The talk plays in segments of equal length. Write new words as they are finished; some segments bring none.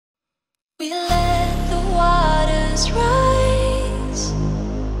We let the waters rise.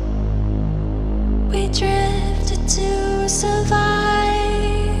 We drifted to survive.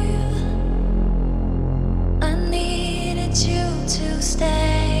 I needed you to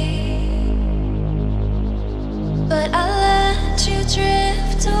stay, but I let you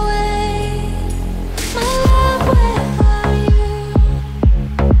drift away. My love, where are you?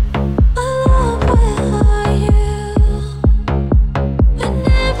 My love, where are you?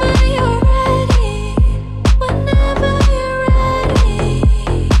 Whenever you're ready, whenever you're ready,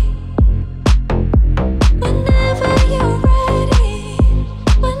 whenever you're ready,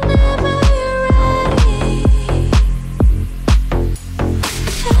 whenever you're ready.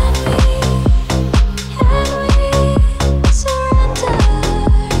 Can we surrender?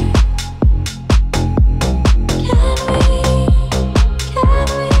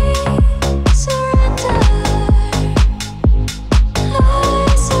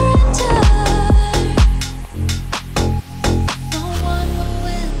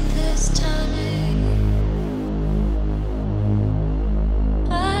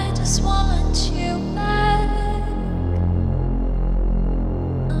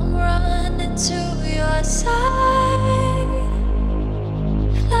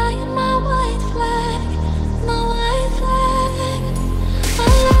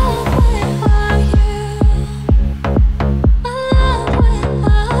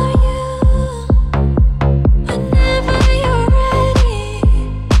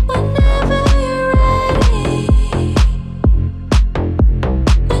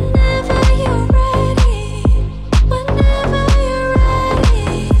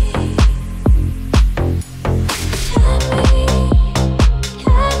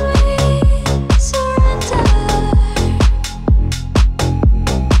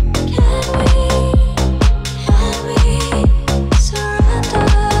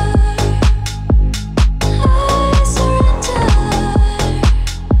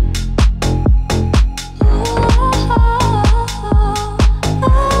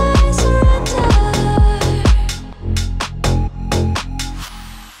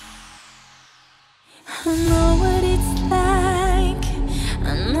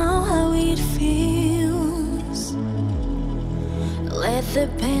 The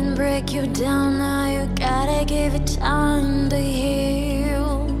pain break you down, now you gotta give it time to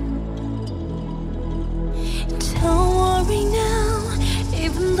heal. Don't worry now,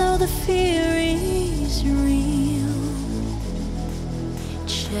 even though the fear is real.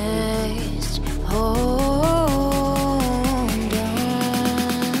 Just hold on.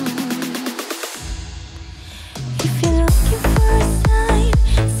 If you're looking for a sign,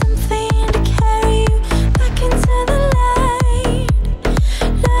 something to carry you back into the light,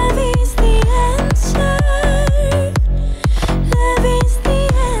 love is the answer. Love is the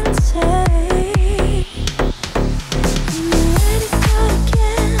answer. When you're ready to start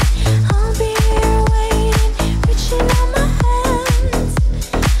again, I'll be here waiting, reaching out my hands.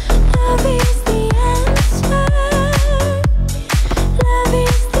 Love is the answer. Love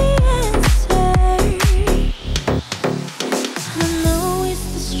is the answer. I know it's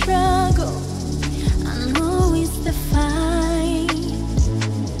the struggle, I know it's the fight.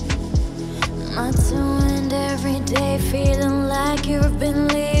 Not to end every day feeling like you've been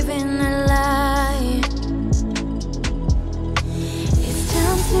living a lie. It's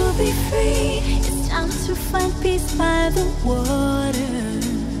time to be free, it's time to find peace by the water.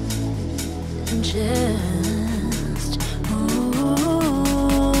 And just hold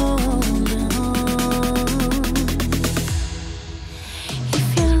on. If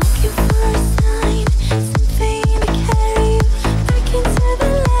you're looking for a sign, something to carry you back into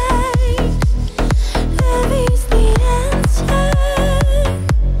the light, love is the answer.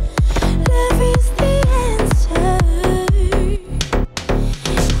 Love is the answer.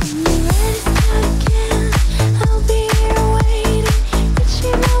 When you're ready to start again, I'll be here waiting,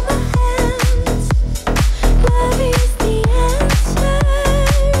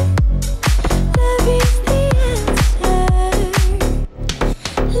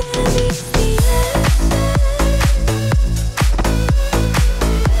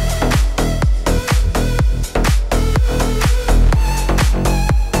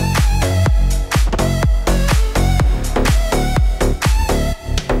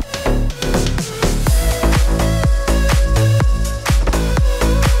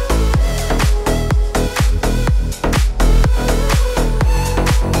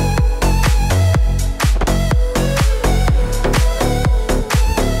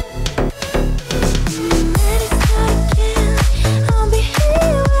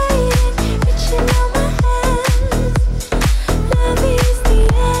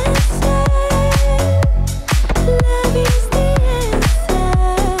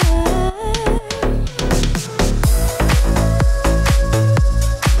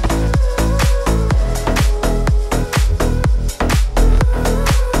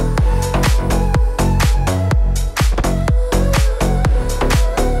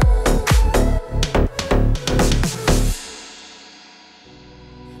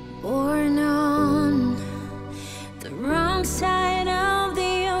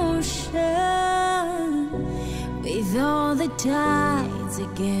 the tides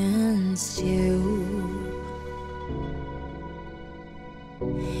against you.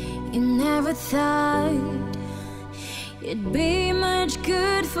 You never thought you'd be much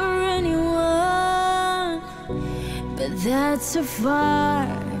good for anyone, but that's so far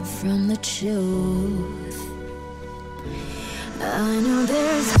from the truth. I know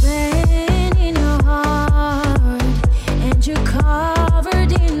there's pain in your heart, and you're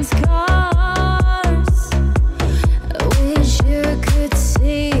covered in scars. I wish you could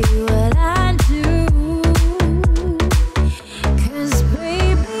see what I do, 'cause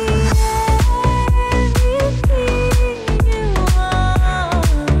baby, everything you want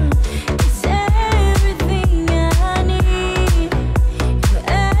is everything I need. You're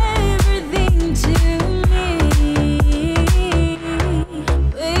everything to me,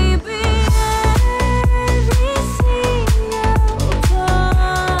 baby. Every single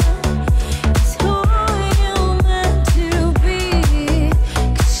part is who you're meant to be,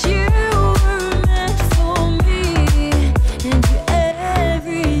 'cause you were meant for me, and you're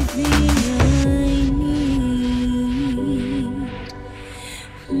everything I need.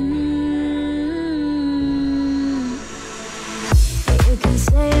 You can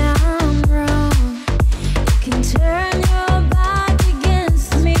say I'm wrong, you can turn your back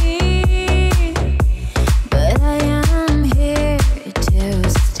against me, but I am here to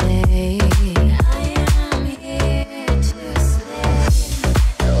stay. I am here to stay.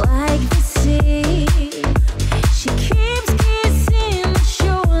 Like the sea, she keeps kissing the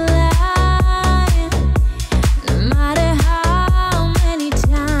shoreline, no matter how many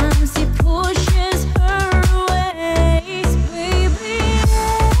times he pushes her away. Baby,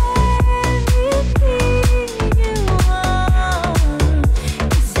 everything you want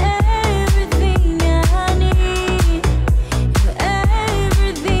is everything I need. You're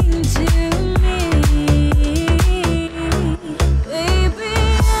everything to me, baby.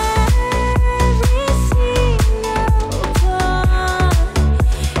 Every single part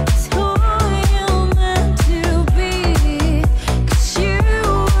is who you're meant to be, 'cause you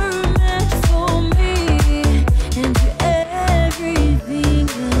were meant for me, and you're everything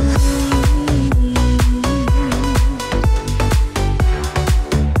I need.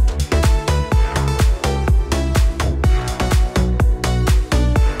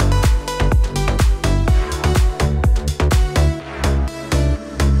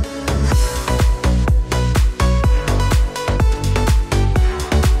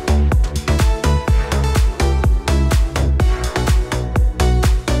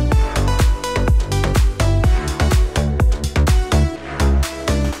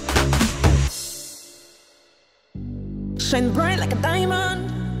 Shine bright like a diamond.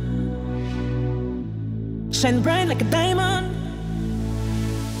 Shine bright like a diamond.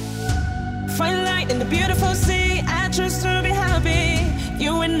 Find light in the beautiful sea. I choose to be happy.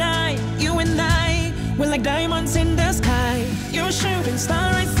 You and I, we're like diamonds in the sky. You're a shooting star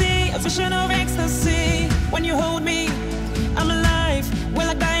I see, a vision of ecstasy. When you hold me, I'm alive. We're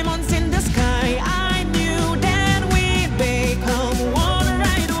like diamonds in the sky. I knew that we'd become one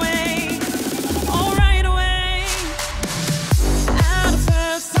right away. Oh, right away. At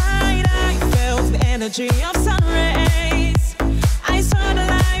first sight, I felt the energy of sun rays. I saw the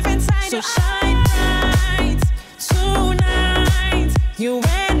life inside so your shine bright tonight. You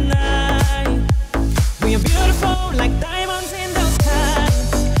and I, we are beautiful like diamonds in the sky.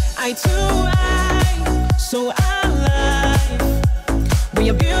 Eye to eye, so alive. We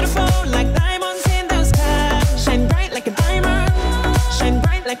are beautiful like diamonds in the sky. Shine bright like a diamond. Shine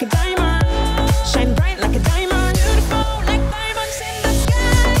bright like a diamond. Shine bright like a diamond. Beautiful like diamonds in the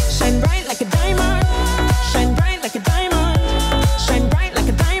sky. Shine bright like a diamond. Shine bright like a diamond. Shine bright like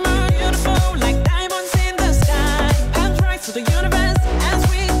a diamond. Beautiful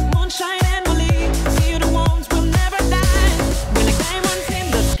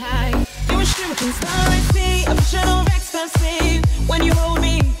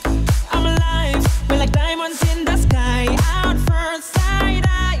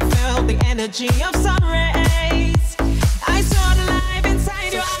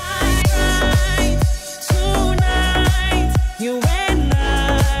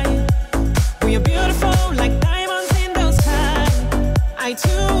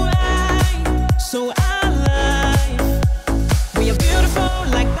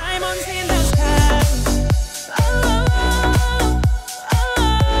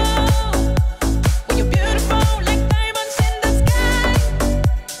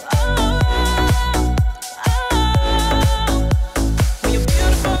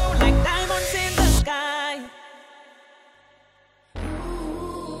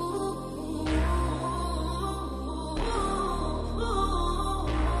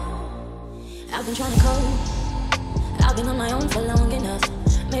I've been trying to cope. I've been on my own for long enough.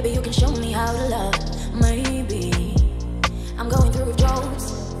 Maybe you can show me how to love. Maybe I'm going through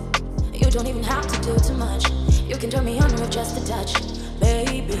withdrawals. You don't even have to do too much. You can turn me on with just a touch,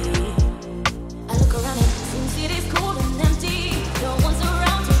 baby. I look around and it seems it is cold and empty. No one's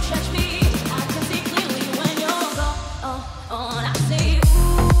around to judge me. I can see clearly when you're gone. I say,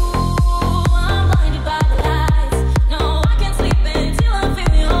 ooh, I'm blinded by the lights. No, I can't sleep until I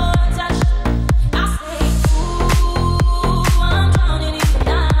feel your touch. I say, ooh, I'm drowning in the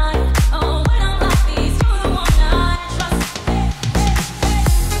night. Oh, when I'm like this, you're the one I trust.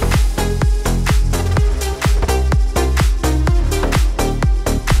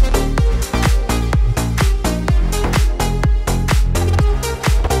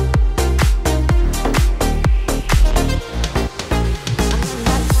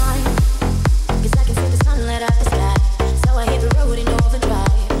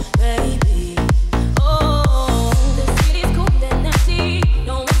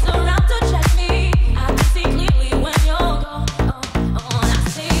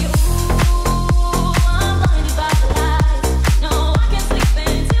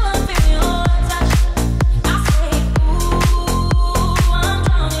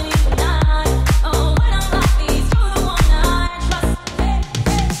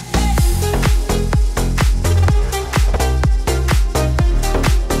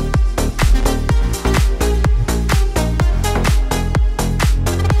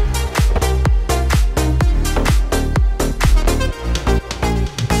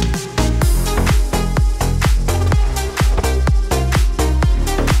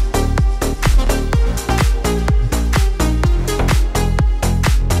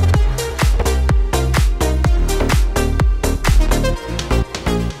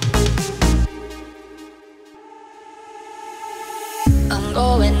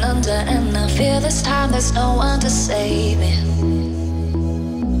 And I fear this time there's no one to save me.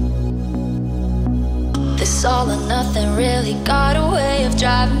 This all or nothing really got a way of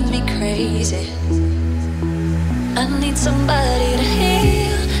driving me crazy. I need somebody to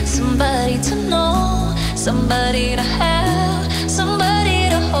heal, somebody to know, somebody to have, somebody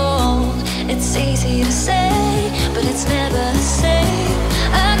to hold. It's easy to say, but it's never the same.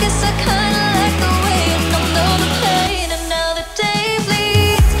 I guess I kinda like the way you know the pain. And now the day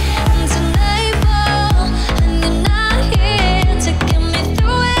bleeds into nightfall, and you're not here to get me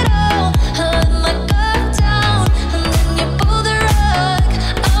through it all. I let my guard down, and then you pulled the rug.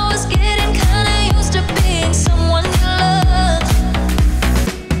 I was getting kinda used to being someone you loved.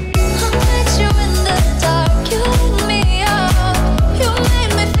 I met you in the dark, you lit me up. You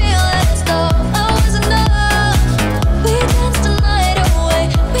made me feel as though I was enough. We danced the night away,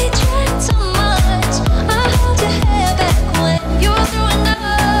 we drank too much. I held your hair back when you were throwing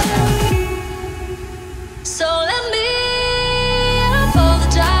up. So let me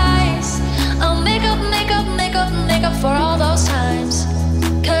apologize. I'll make up for all those times.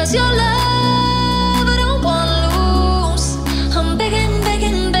 'Cause your love I don't wanna lose. I'm begging,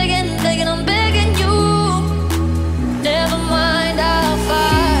 I'm begging you. Never mind, I'll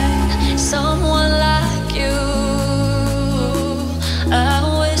find someone like you. I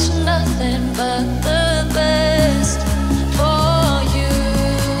wish nothing but the best for you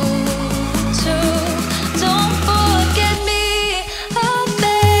too. Don't forget me, I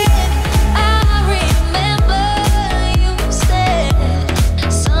beg. I remember you said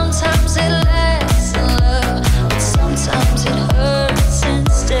sometimes it lasts in love, but sometimes it hurts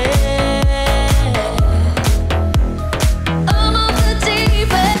instead. I'm off the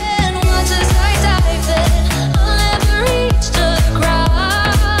deep end, watch as I dive in. I'll never reach the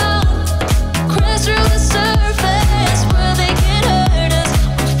ground. Crash through the surface where they can hurt us.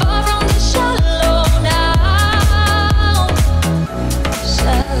 We're far from the shallow now.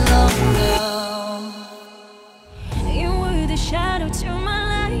 Shallow now. You were the shadow to my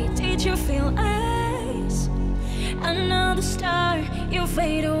light. Did you feel us? Another star, you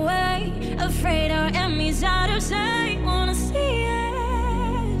fade away. Afraid our enemies out of sight. Wanna see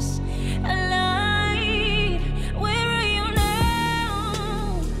us alive. Where are you now?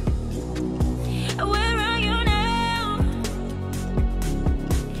 Where are you now?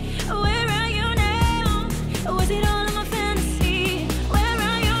 Where are you now? Was it all in my fantasy? Where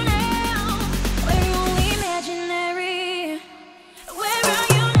are you now? Were you only imaginary? Where are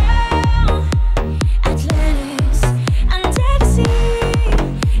you now? Atlantis, under the sea,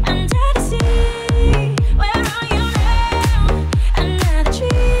 under the sea. Where are you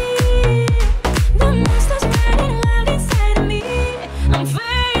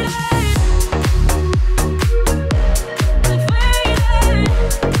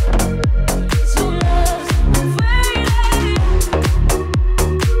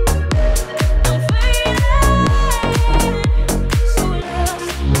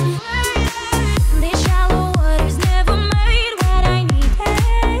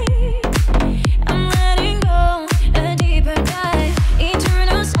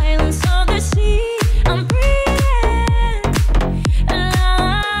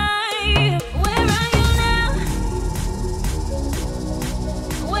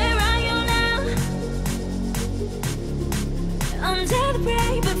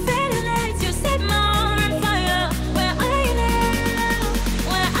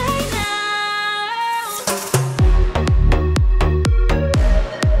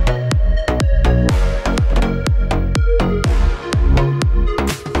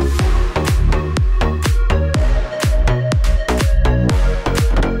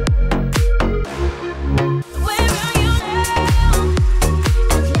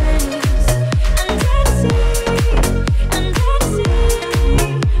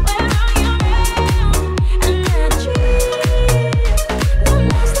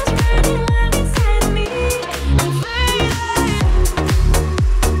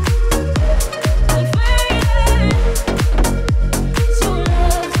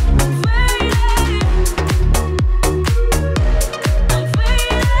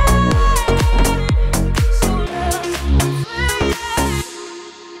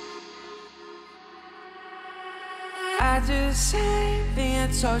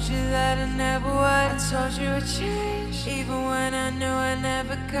told you that I never would. I told you I'd change, even when I knew I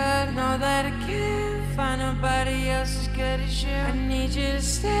never could. Know that I can't find nobody else as good as you. I need you to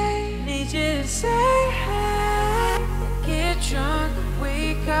stay, need you to stay. Get drunk,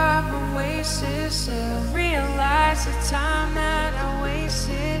 wake up and wasted still. Realize the time that I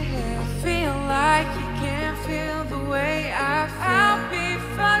wasted here. I feel like you can't feel the way I feel. I'll be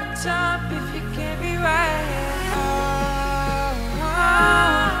fucked up if you can't be right here.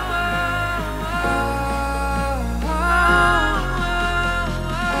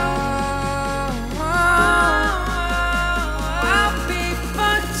 I'll be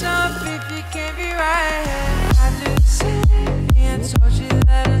fucked up if you can't be right here. I do the same thing. I told you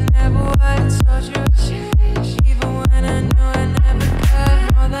that I never would. I told you I'd change, even when I knew I never could.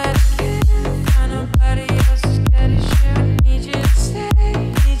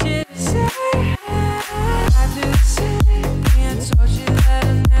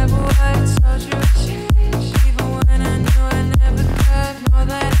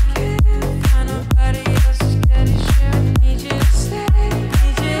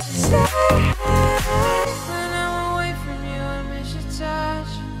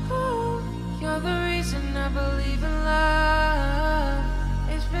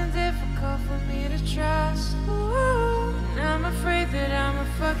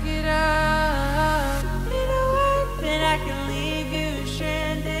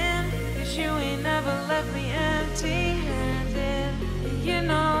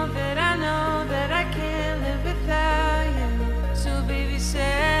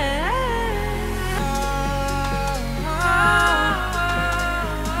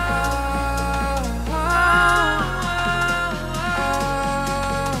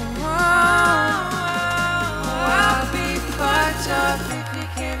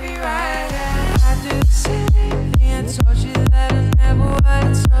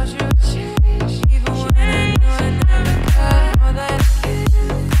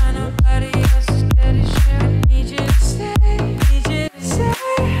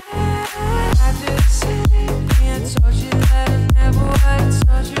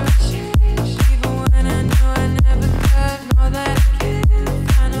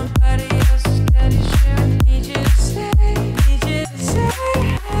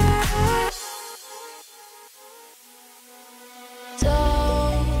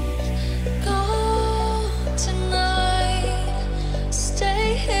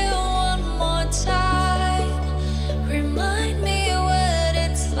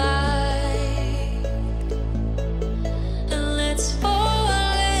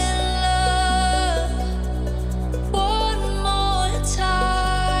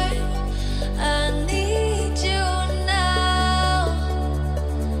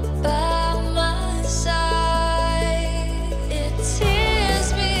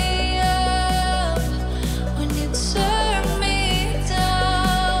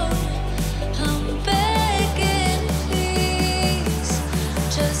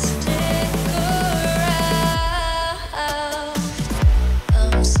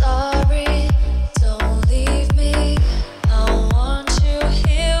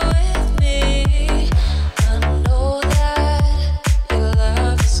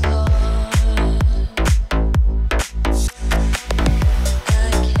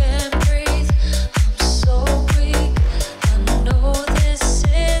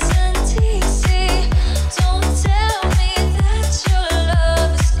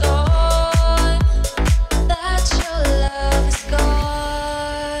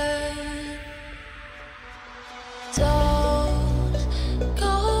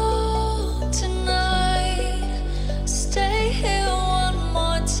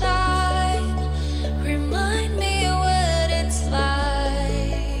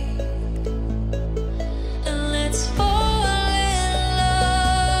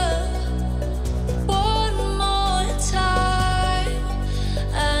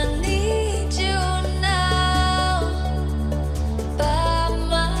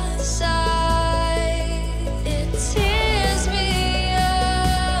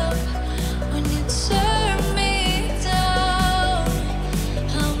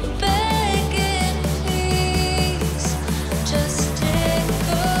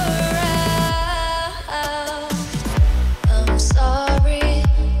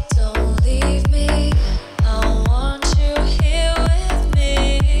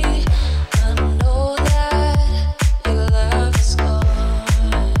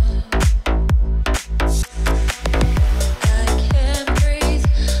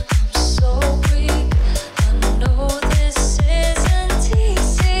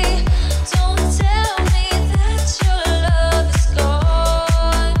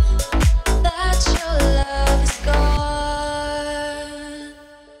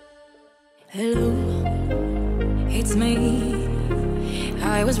 Hello, it's me.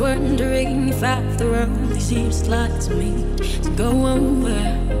 I was wondering if after all these years I'd like to meet, to go over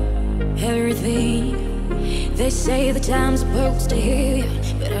everything. They say the time's supposed to heal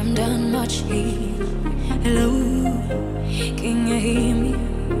you, but I'm done much here. Hello, can you hear me?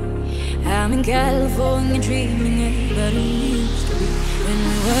 I'm in California dreaming about who we used to be when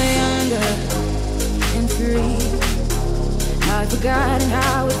we were younger and free. I've forgotten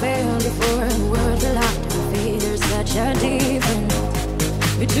how it felt before the world allowed to be. There's such a difference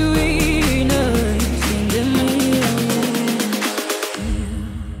between us and the millions.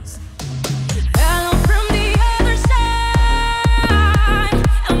 Hello from the other side.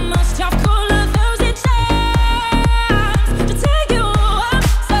 I must have colored those in time to tell you I'm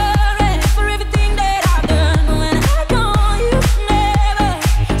sorry for everything that I've done. When I know you never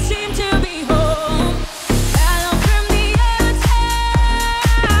seem to be home. Hello from the other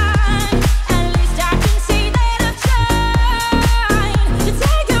side. At least I can see that I've tried to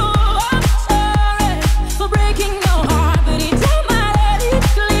tell you I'm sorry for breaking your heart, but it don't matter. It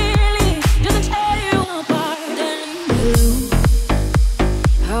clearly doesn't tear you apart. Hello,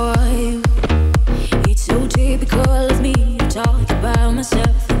 how are you? It's so typical of me to talk about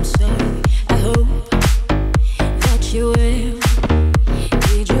myself. I'm sorry. I hope that you will.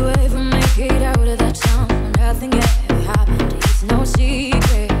 Did you ever make it out of that town when nothing ever happened? It's no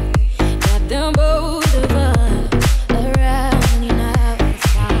secret that the both of us are running out of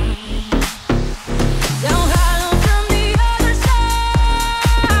time. So hello from the other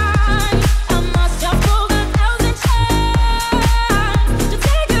side. I must have called 1,000 times to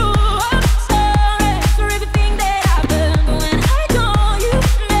tell you I'm sorry for everything that I've done. But when I know you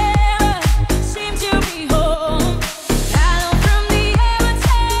never seem to be home. Hello from the other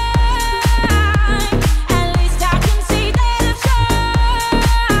side. At least I can see that I've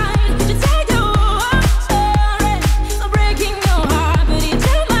tried to tell you I'm sorry for breaking your heart, but it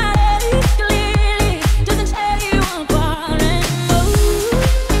don't matter. It clearly doesn't tear you apart anymore.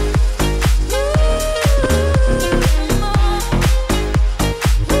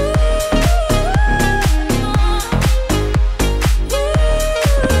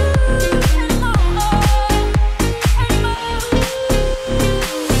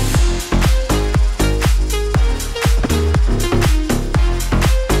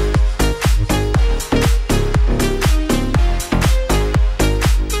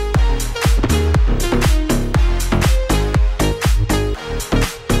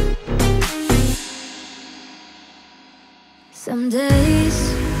 Some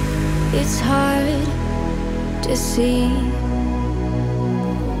days it's hard to see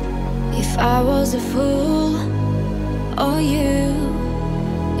if I was a fool or you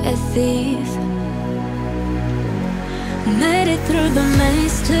a thief. Made it through the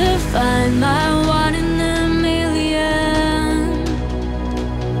maze to find my one in a million.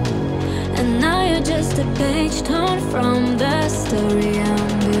 And now you're just a page torn from the story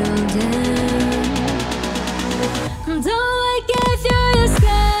I'm building. Though I gave you your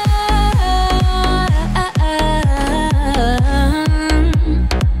sky,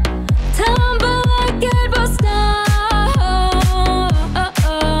 tumble like it was down.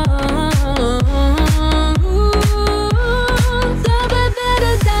 Thought we'd build a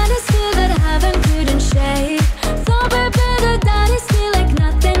dynasty that heaven couldn't shake. Thought we'd build a dynasty like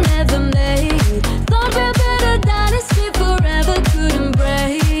nothing ever made. Thought we'd build a dynasty forever couldn't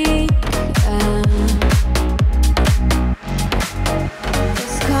break.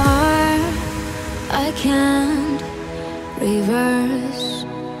 Scar I can't reverse.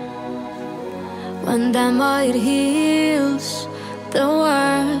 When that might heals, the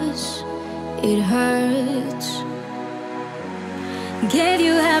worse it hurts. Gave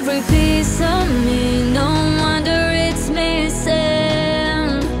you every piece of me, no wonder it's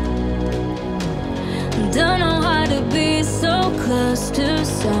missing. Don't know how to be so close to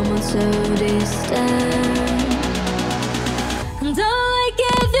someone so distant. Though I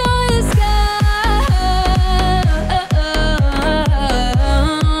gave you a sky,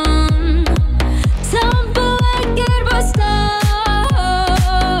 tumble like it was down.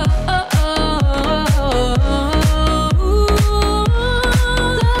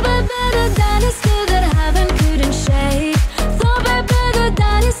 Thought we'd build a dynasty that heaven couldn't shake. Thought we'd build a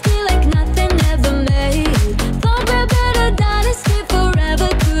dynasty like nothing ever made. Thought we'd build a dynasty forever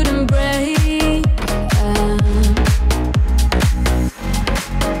couldn't break.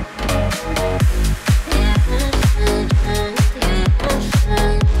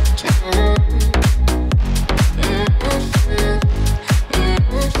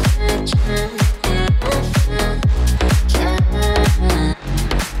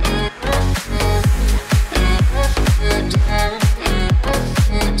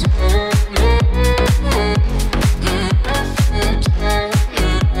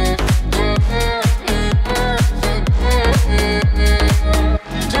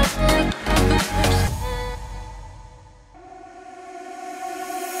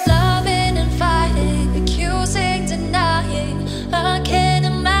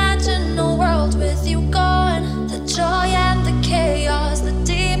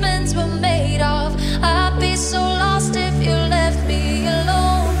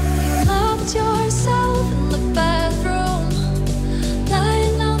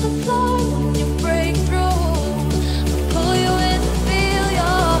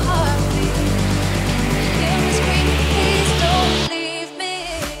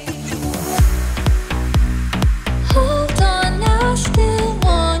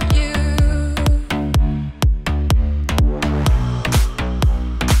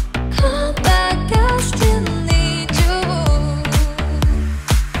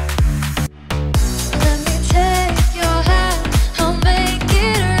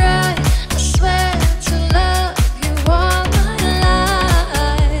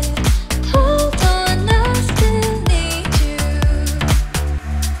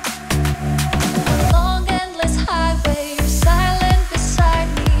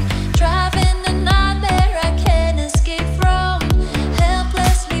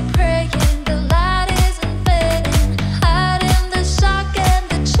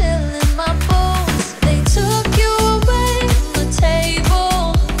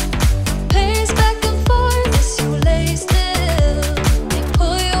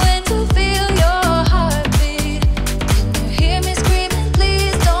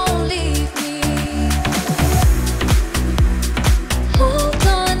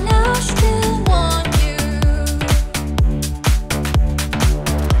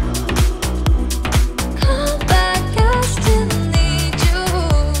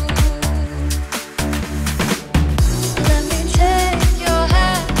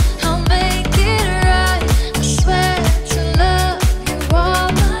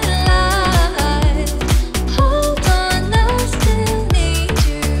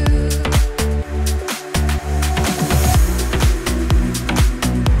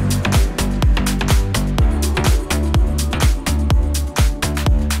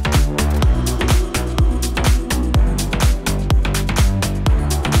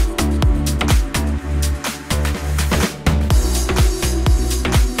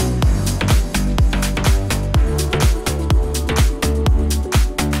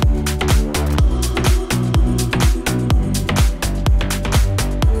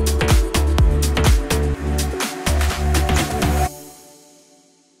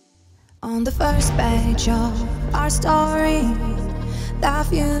 page of our story. The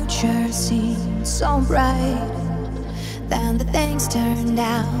future seemed so bright, then the things turned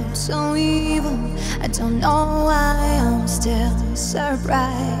out so evil. I don't know why I'm still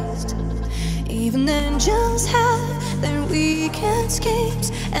surprised. Even angels have their weekend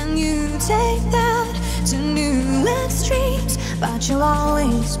escapes, and you take that to new extremes. But you'll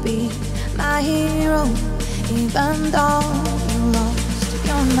always be my hero, even though you lost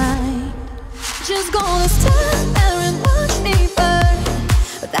your mind. Just gonna stand there and watch me burn,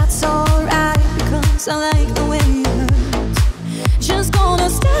 but that's alright because I like the way it hurts. Just gonna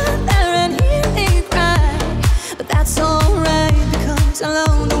stand there and hear me cry, but that's alright because I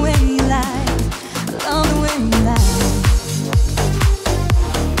love the way you lie. I love the way you lie.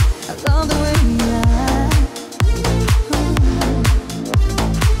 I love the way you lie.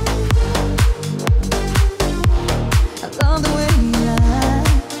 I love the way you lie.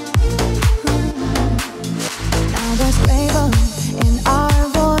 Now there's rainbow in our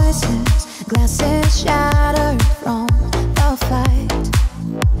voices, glasses shattered from the fight.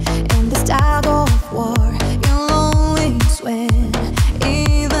 In this tug of war, you'll always win,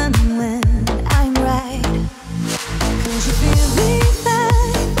 even when I'm right. 'Cause you feel the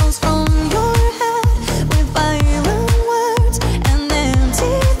falls from your head with violent words and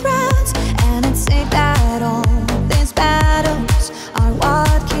empty threats. And it's safe that all these battles are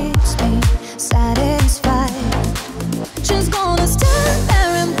what keeps me satisfied. Just gonna stand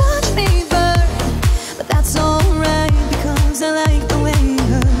there and watch me burn, but that's alright because I like the way it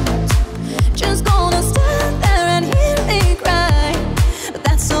hurts. Just gonna stand there and hear me cry, but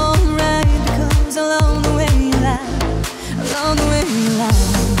that's alright because I love the way you lie. I love the way you lie.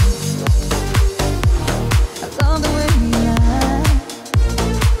 I love the way you lie.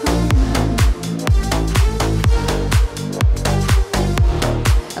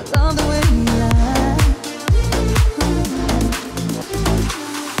 I love the way you lie.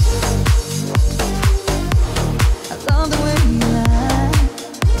 I love the way you lie.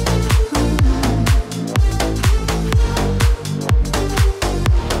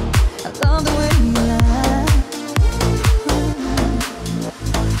 I love the way you lie.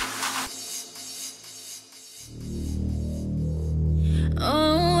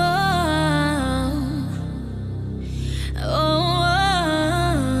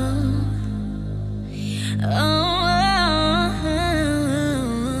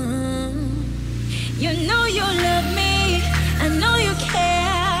 You know you love me, I know you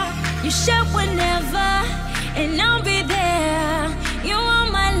care. You shout whenever, and I'll be there. You are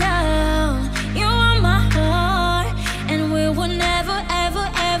my love, you are my heart, and we will never, ever,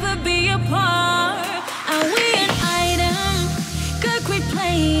 ever be apart. Are we an item? Good, quit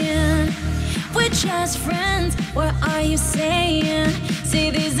playing. We're just friends, what are you saying? See,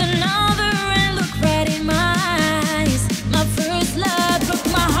 there's another and look right in my eyes. My first love broke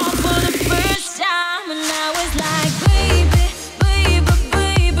my heart for the first time, and I was like, baby, baby,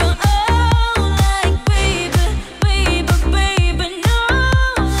 baby, oh, like baby, baby, baby, no,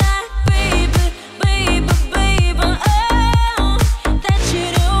 like baby, baby, baby, oh, that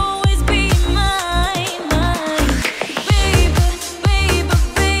should always be mine, mine. Baby, baby,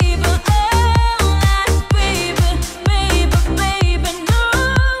 baby, oh, like baby, baby, baby,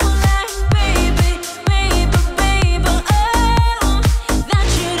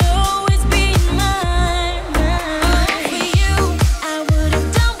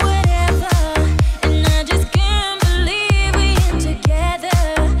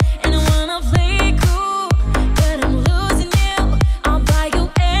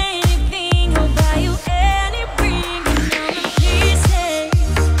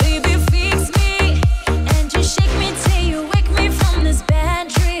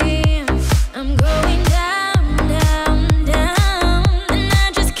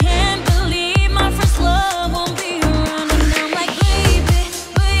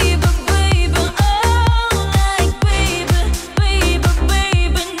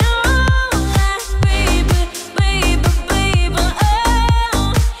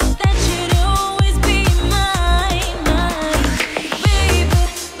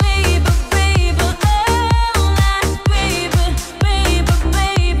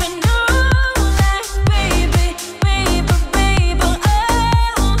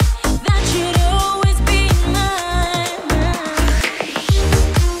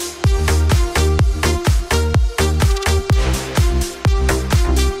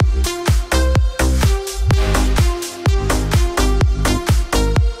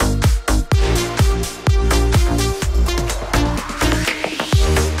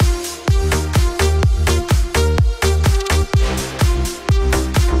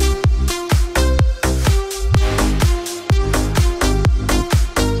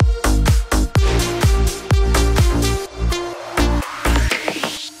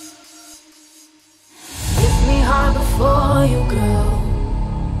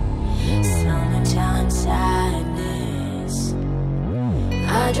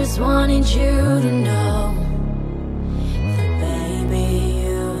 I just wanted you to know that baby,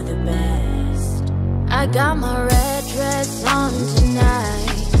 you're the best. I got my red dress on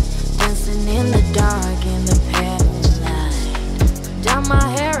tonight, dancing in the dark in the pale light. Done my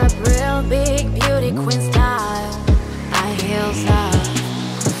hair up real big, beauty queen style. High heels up,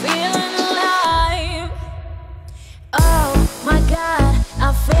 feeling alive. Oh my God,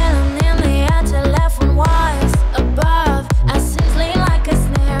 I feel them in the air to left and wires above. I sizzling like a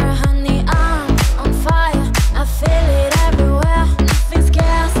snare, honey, I'm on fire. I feel it everywhere, nothing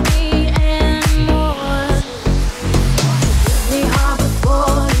scares me anymore. Hit me hard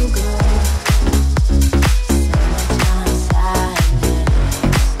before you go. Summertime sadness.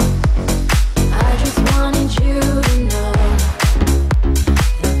 I just wanted you to know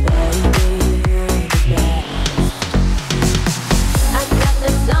that baby, you're the best. I got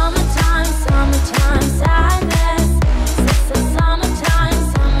the summertime sadness. It's the summertime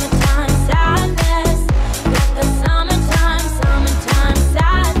sadness. Got the summertime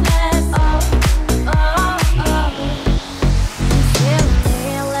sadness. Oh, oh, oh. Feeling the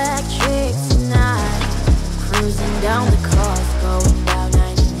electric tonight. Cruising down the coast, going down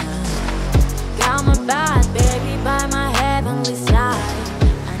 99. Got my bad baby by my heavenly side.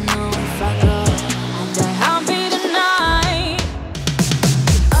 I know if I go, I'll die happy tonight.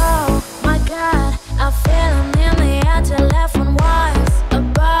 Oh my God, I feel them in the air to left and wires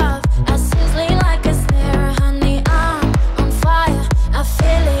above. I sizzling like a snare, honey, I'm on fire. I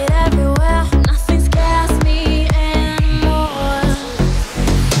feel it everywhere, nothing scares me anymore.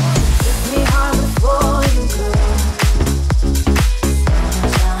 Hit me hard before you go.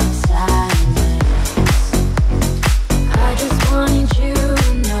 Summertime sadness. I just wanted you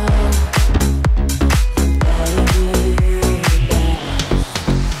to know that baby, you're the best.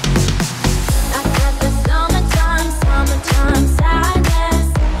 I got the summertime sadness.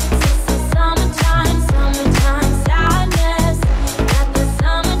 It's the summertime sadness. Got the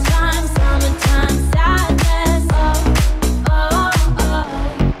summertime sadness. Oh, oh, oh.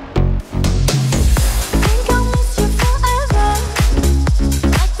 Think I'll miss you forever.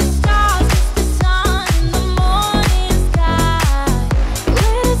 Like the stars miss the sun in the morning sky.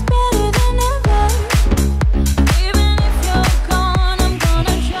 Glitters better than ever. Even if you're gone, I'm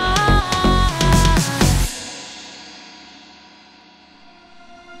gonna try.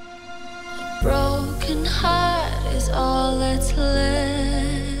 Broken heart is all that's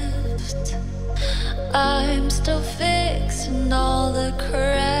left. I'm still fixing all the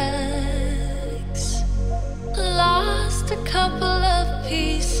cracks. Lost a couple of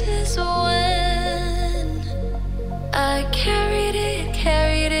pieces when I carried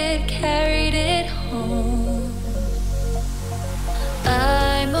it home.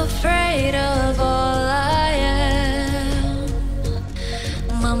 I'm afraid of all I am.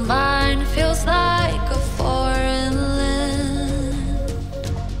 My mind feels like a foreign land.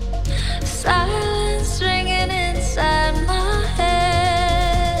 Silence ringing inside my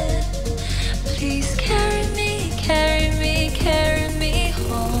head. Please carry me, carry me, carry me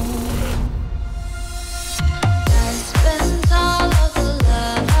home. I spent all of the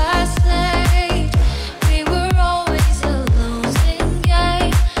love I saved. We were always a losing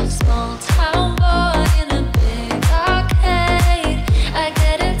game. Small town boy.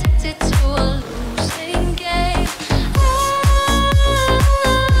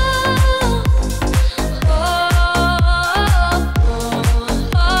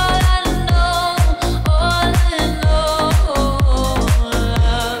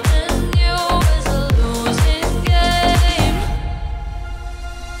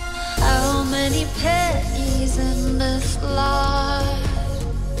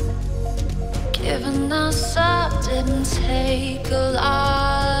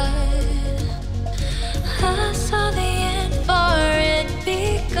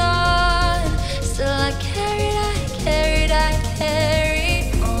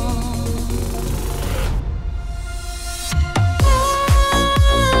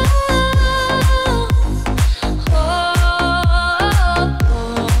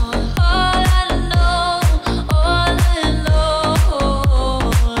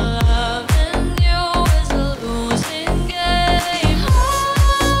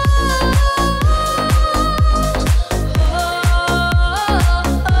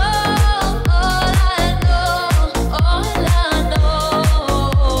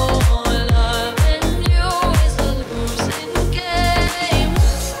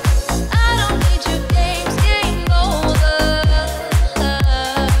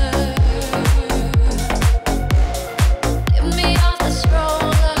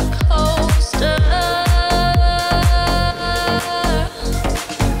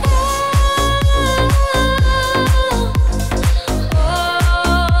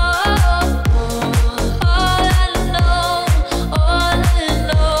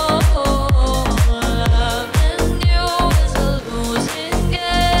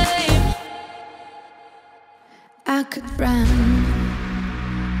 could run,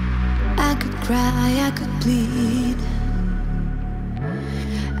 I could cry, I could bleed.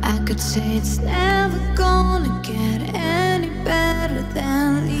 I could say it's never gonna get any better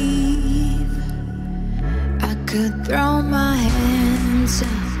than leave. I could throw my hands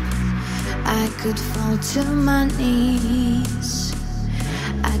up, I could fall to my knees.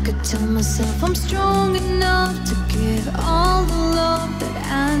 I could tell myself I'm strong enough to give all the love that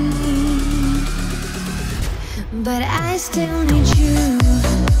I need. But I still need you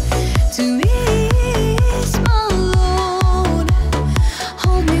to ease my load.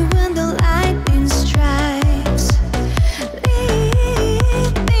 Hold me when the lightning strikes.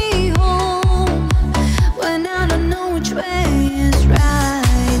 Lead me home when I don't know which way is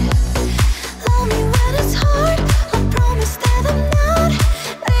right. Love me when it's hard, I promise that I'm not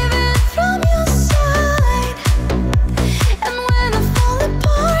leaving from your side. And when I fall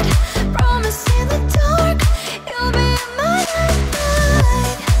apart, promise in the dark, you'll be my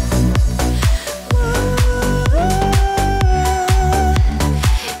nightlight.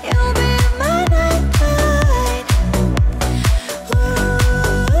 You'll be my nightlight.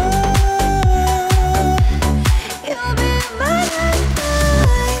 You'll be my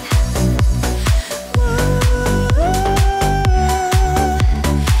nightlight.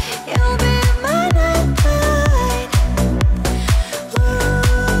 You'll be my nightlight.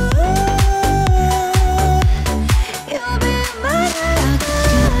 You'll be my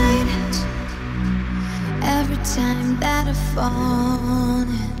nightlight. Every time that I fall in,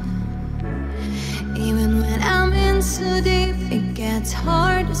 even when I'm in so deep, it gets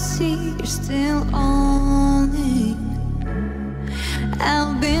hard to see you're still on it.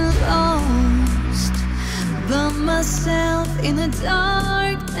 I've been lost by myself in the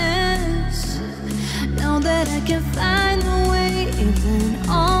darkness. Know that I can find a way, even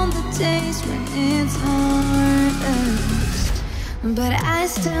on the days when it's hardest. But I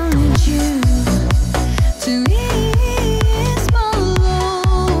still need you to